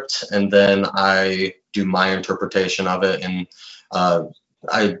script, and then I do my interpretation of it and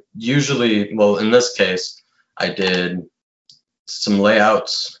I usually, well, in this case, I did some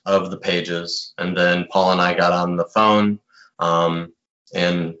layouts of the pages, and then Paul and I got on the phone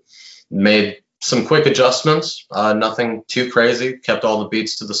and made some quick adjustments. Nothing too crazy. Kept all the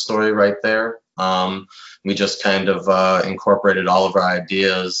beats to the story right there. We just kind of incorporated all of our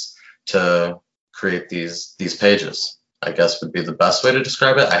ideas to create these pages, I guess would be the best way to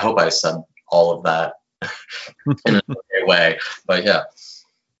describe it. I hope I said all of that in a great way, but yeah.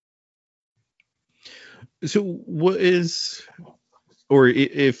 So what is, or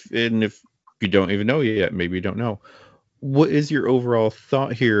if you don't even know yet, maybe you don't know, what is your overall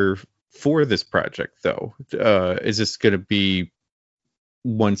thought here for this project though? Is this going to be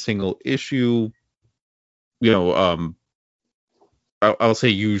one single issue? I'll say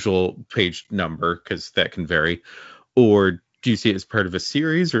usual page number because that can vary, or do you see it as part of a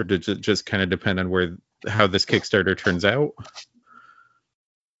series, or does it just kind of depend on how this Kickstarter turns out?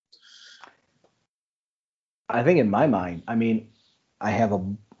 I think in my mind, I mean, I have a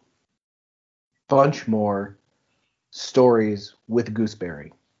bunch more stories with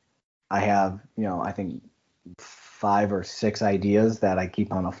Gooseberry. I have, I think 5 or 6 ideas that I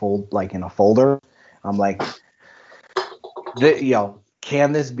keep on in a folder. I'm like,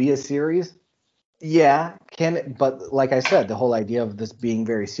 can this be a series? Yeah, can it? But like I said, the whole idea of this being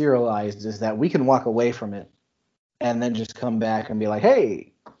very serialized is that we can walk away from it and then just come back and be like,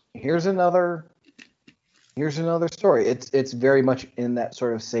 hey, here's another story. It's very much in that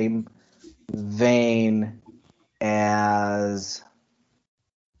sort of same vein as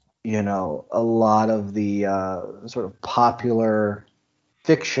a lot of the sort of popular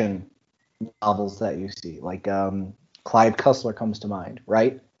fiction novels that you see, like Clive Cussler comes to mind,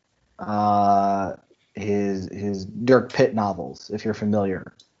 right? His Dirk Pitt novels, if you're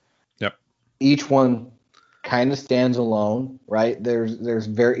familiar. Yep. Each one kind of stands alone, right?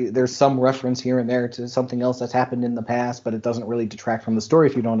 There's some reference here and there to something else that's happened in the past, but it doesn't really detract from the story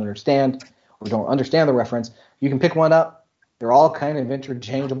if you don't understand the reference. You can pick one up. They're all kind of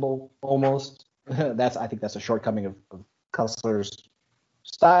interchangeable almost. I think that's a shortcoming of Cussler's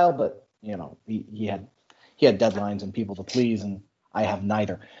style, but he had deadlines and people to please, and I have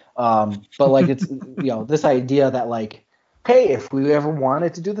neither. But like it's this idea that like, hey, if we ever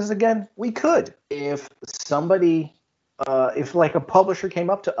wanted to do this again, we could. If somebody, if like a publisher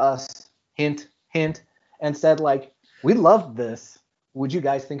came up to us, hint, and said like, we loved this, would you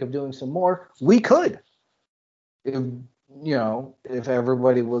guys think of doing some more? We could. If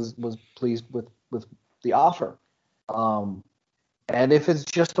everybody was pleased with the offer. And if it's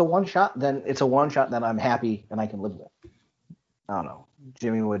just a one shot, then it's a one shot that I'm happy and I can live with. I don't know.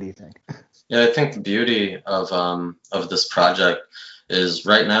 Jimmy, what do you think? Yeah, I think the beauty of this project is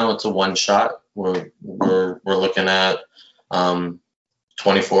right now it's a one shot. We're looking at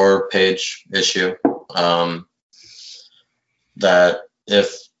 24-page issue. That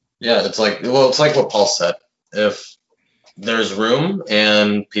it's like what Paul said. If there's room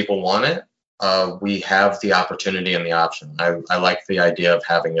and people want it, we have the opportunity and the option. I like the idea of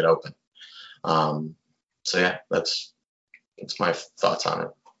having it open. So yeah, that's my thoughts on it.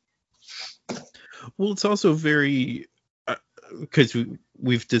 Well, it's also very because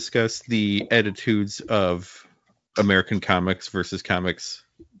we've discussed the attitudes of American comics versus comics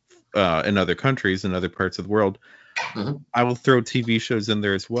in other countries and other parts of the world. Mm-hmm. I will throw TV shows in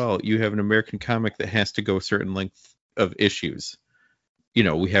there as well. You have an American comic that has to go a certain length of issues.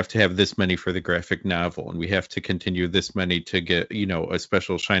 We have to have this many for the graphic novel, and we have to continue this many to get, a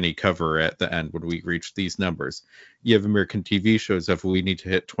special shiny cover at the end when we reach these numbers. You have American TV shows of we need to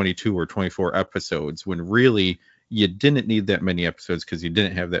hit 22 or 24 episodes, when really you didn't need that many episodes because you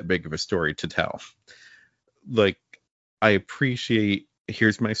didn't have that big of a story to tell. Like, I appreciate,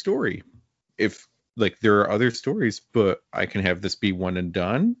 here's my story. If, like, there are other stories, but I can have this be one and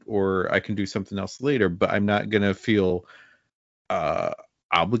done, or I can do something else later, but I'm not going to feel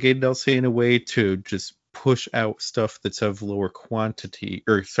obligated, I'll say, in a way to just push out stuff that's of lower quality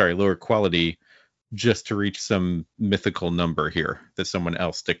just to reach some mythical number here that someone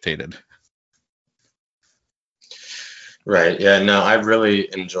else dictated. Right. Yeah, no, I really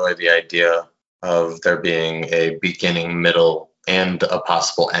enjoy the idea of there being a beginning, middle, and a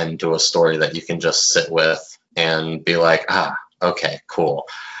possible end to a story that you can just sit with and be like, okay, cool.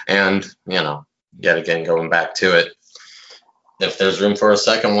 And, yet again, going back to it, if there's room for a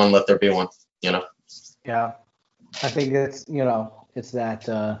second one, let there be one, Yeah, I think it's, it's that,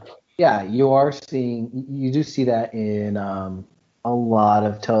 you do see that in a lot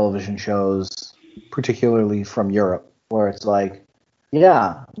of television shows, particularly from Europe, where it's like,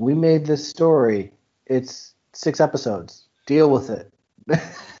 yeah, we made this story. It's 6 episodes. Deal with it.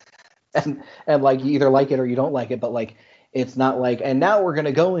 and like you either like it or you don't like it, but like it's not like, and now we're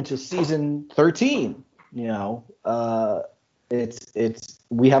gonna go into season 13. It's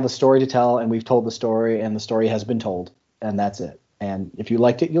we have a story to tell, and we've told the story, and the story has been told, and that's it. And if you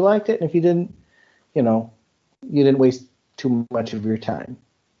liked it, you liked it, and if you didn't, you didn't waste too much of your time.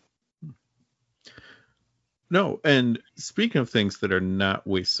 No, and speaking of things that are not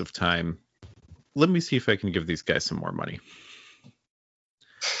wastes of time, let me see if I can give these guys some more money.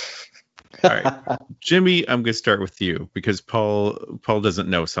 All right, Jimmy, I'm going to start with you because Paul doesn't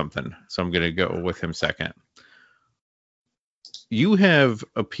know something, so I'm going to go with him second. You have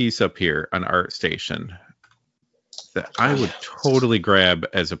a piece up here on ArtStation that I would totally grab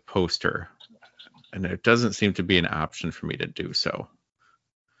as a poster, and it doesn't seem to be an option for me to do so.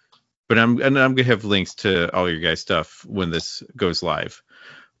 But I'm going to have links to all your guys' stuff when this goes live.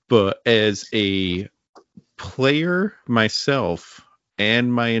 But as a player myself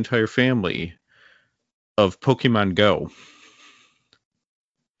and my entire family of Pokemon Go,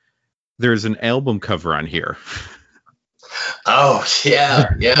 there's an album cover on here. Oh,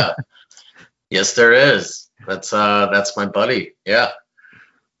 yeah. Yes, there is. That's my buddy. Yeah.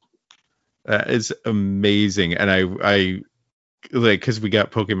 That is amazing. And I like, because we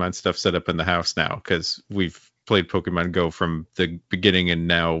got Pokemon stuff set up in the house now because we've played Pokemon Go from the beginning, and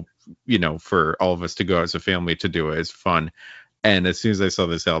now for all of us to go as a family to do it is fun. And as soon as I saw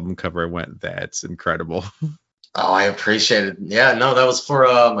this album cover, I went, that's incredible. Oh, I appreciate it. Yeah, no, that was for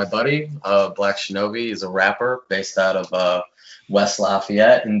my buddy Black Shinobi. He's a rapper based out of West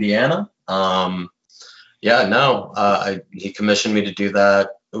Lafayette, Indiana. He commissioned me to do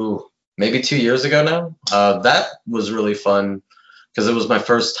that maybe 2 years ago now. That was really fun because it was my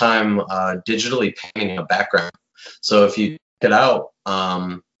first time digitally painting a background. So if you check it out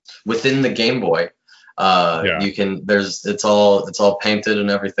within the Game Boy, you can, it's all painted and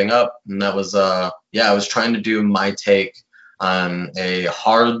everything up. And that was I was trying to do my take on a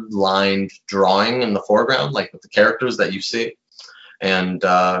hard lined drawing in the foreground, like with the characters that you see, and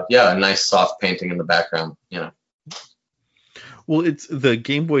a nice soft painting in the background. Well, it's the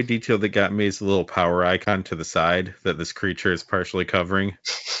Game Boy detail that got me is the little power icon to the side that this creature is partially covering.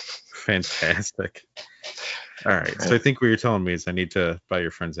 Fantastic. All right, so I think what you're telling me is I need to buy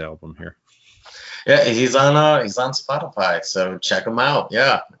your friend's album here. Yeah, he's on Spotify, so check him out.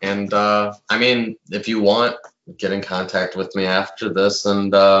 Yeah, and if you want, get in contact with me after this,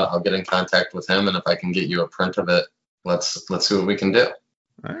 and I'll get in contact with him, and if I can get you a print of it, let's see what we can do.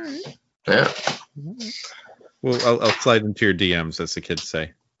 All right. Yeah. Well, I'll slide into your DMs, as the kids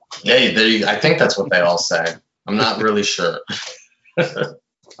say. Yeah, I think that's what they all say. I'm not really sure.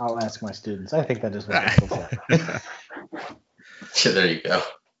 I'll ask my students. I think that is what they say. Yeah, there you go.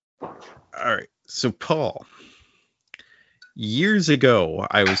 All right. So, Paul, years ago,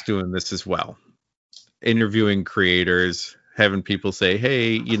 I was doing this as well. Interviewing creators, having people say,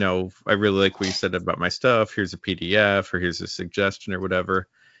 hey, I really like what you said about my stuff. Here's a PDF or here's a suggestion or whatever.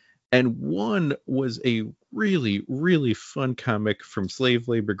 And one was a really, really fun comic from Slave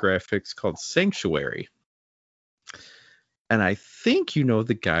Labor Graphics called Sanctuary. And I think you know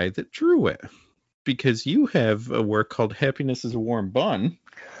the guy that drew it because you have a work called Happiness is a Warm Bun.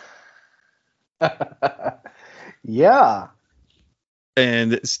 Yeah.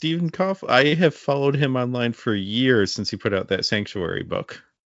 And Stephen Koff, I have followed him online for years since he put out that Sanctuary book.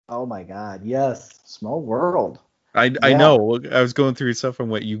 Oh my God, yes. Small world. I know. I was going through his stuff and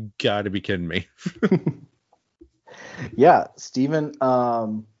went, you got to be kidding me. Yeah, Stephen,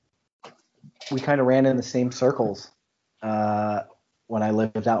 we kind of ran in the same circles when I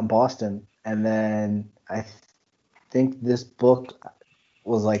lived out in Boston. And then I think this book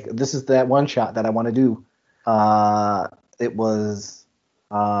was like, this is that one shot that I want to do. It was,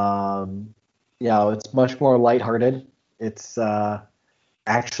 it's much more lighthearted. It's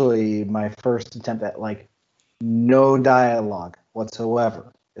actually my first attempt at like no dialogue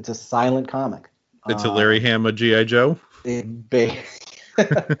whatsoever. It's a silent comic. It's a Larry Hama G.I. Joe?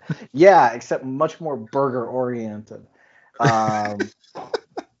 Yeah, except much more burger oriented. I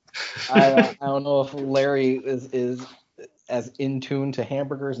don't know if Larry is as in tune to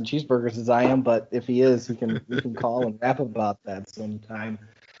hamburgers and cheeseburgers as I am, but if he is, we can call and rap about that sometime.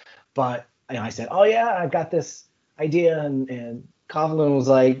 But I said, oh yeah, I've got this idea, and Coughlin was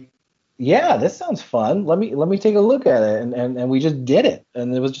like, yeah, this sounds fun. Let me take a look at it, and we just did it,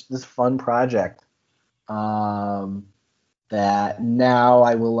 and it was just this fun project that now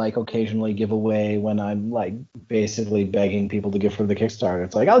I will like occasionally give away when I'm like basically begging people to give for the Kickstarter.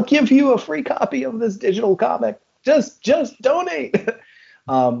 It's like, I'll give you a free copy of this digital comic. Just donate.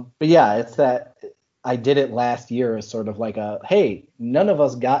 But yeah, it's that I did it last year as sort of like hey, none of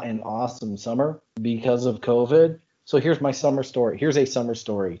us got an awesome summer because of COVID. So here's my summer story. Here's a summer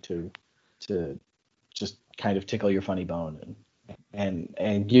story to just kind of tickle your funny bone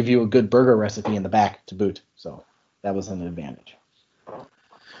and give you a good burger recipe in the back to boot. So that was an advantage.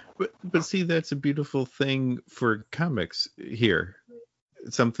 But see, that's a beautiful thing for comics here.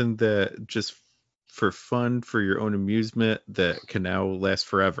 Something that just for fun, for your own amusement, that can now last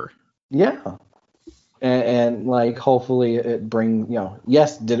forever. Yeah. And like, hopefully it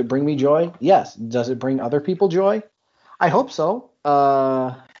yes, did it bring me joy? Yes. Does it bring other people joy? I hope so.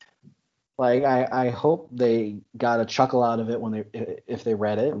 Like, I hope they got a chuckle out of it if they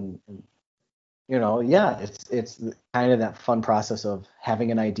read it, and it's kind of that fun process of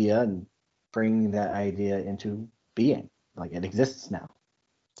having an idea and bringing that idea into being. Like, it exists now.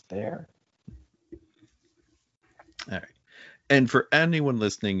 It's there. All right. And for anyone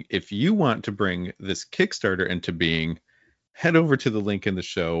listening, if you want to bring this Kickstarter into being, head over to the link in the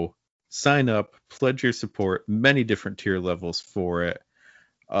show, sign up, pledge your support, many different tier levels for it.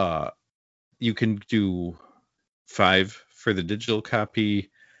 You can do 5 for the digital copy.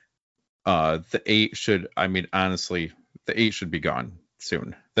 The 8 should, honestly, the 8 should be gone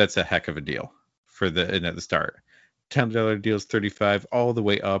soon. That's a heck of a deal at the start. $10 deals, $35, all the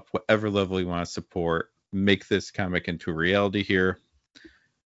way up, whatever level you want to support. Make this comic into a reality here.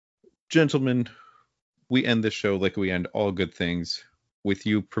 Gentlemen, we end the show like we end all good things, with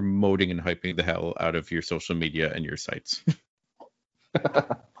you promoting and hyping the hell out of your social media and your sites.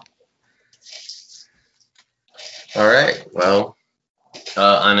 All right. Well,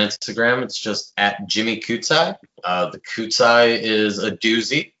 on Instagram, it's just at Jimmy Kutsai. The Kutsai is a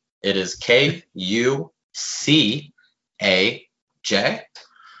doozy. It is Kucaj.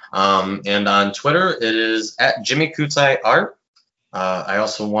 And on Twitter, it is at Jimmy Kutsai Art. I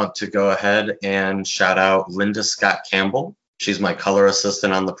also want to go ahead and shout out Linda Scott Campbell. She's my color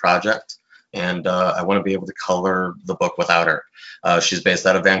assistant on the project, and I want to be able to color the book without her. She's based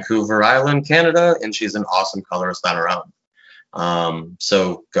out of Vancouver Island, Canada, and she's an awesome colorist on her own.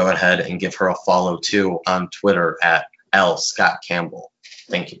 So go ahead and give her a follow too on Twitter at L Scott Campbell.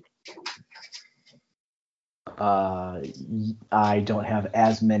 Thank you. I don't have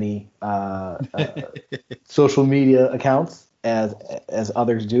as many social media accounts as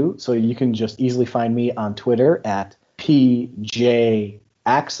others do, so you can just easily find me on Twitter at PJ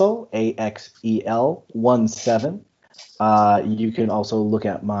Axel, AXEL17. You can also look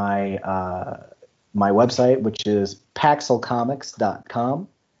at my website, which is paxelcomics.com,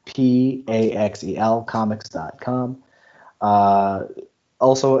 PAXEL comics.com.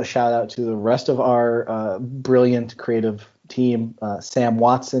 Also, a shout out to the rest of our brilliant creative team, Sam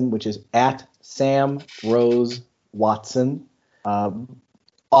Watson, which is at Sam Rose Watson.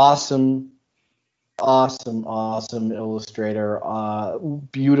 Awesome illustrator.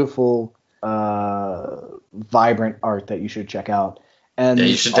 Beautiful, vibrant art that you should check out. And yeah,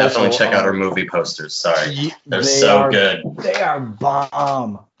 you should definitely check out her movie posters. Sorry, they're so good. They are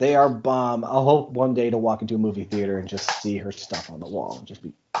bomb. They are bomb. I'll hope one day to walk into a movie theater and just see her stuff on the wall and just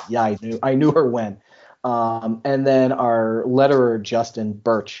be, yeah, I knew her when. And then our letterer Justin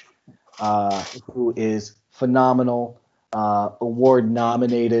Birch, who is phenomenal, award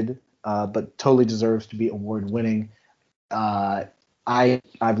nominated, but totally deserves to be award winning.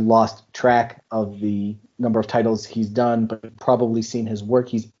 I've lost track of the number of titles he's done, but probably seen his work.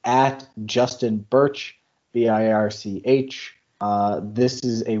 He's at Justin Birch, Birch. This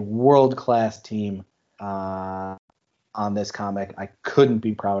is a world-class team on this comic. I couldn't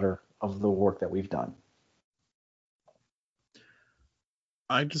be prouder of the work that we've done.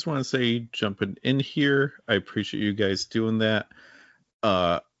 I just want to say, jumping in here, I appreciate you guys doing that.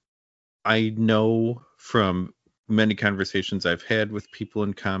 I know from many conversations I've had with people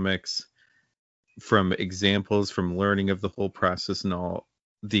in comics, from examples, from learning of the whole process and all,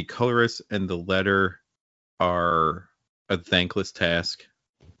 the colorist and the letter are a thankless task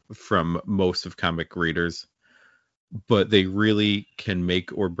from most of comic readers, but they really can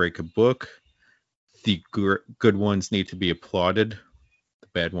make or break a book. The good ones need to be applauded. The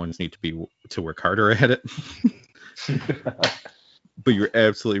bad ones need to work harder at it. But you're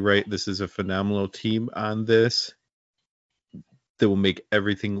absolutely right. This is a phenomenal team on this that will make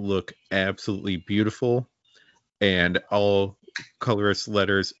everything look absolutely beautiful. And all colorists,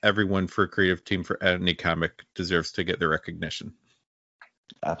 letters, everyone for a creative team for any comic deserves to get the recognition.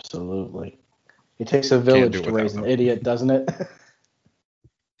 Absolutely. It takes a village to raise an idiot, doesn't it?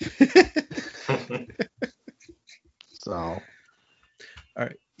 So. All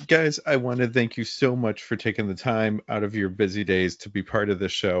right. Guys, I want to thank you so much for taking the time out of your busy days to be part of the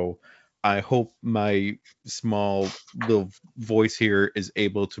show. I hope my small little voice here is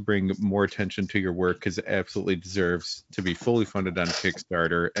able to bring more attention to your work, because it absolutely deserves to be fully funded on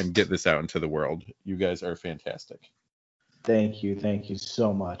Kickstarter and get this out into the world. You guys are fantastic. Thank you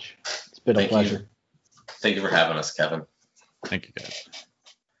so much. It's been a pleasure. Thank you for having us, Kevin. Thank you, guys.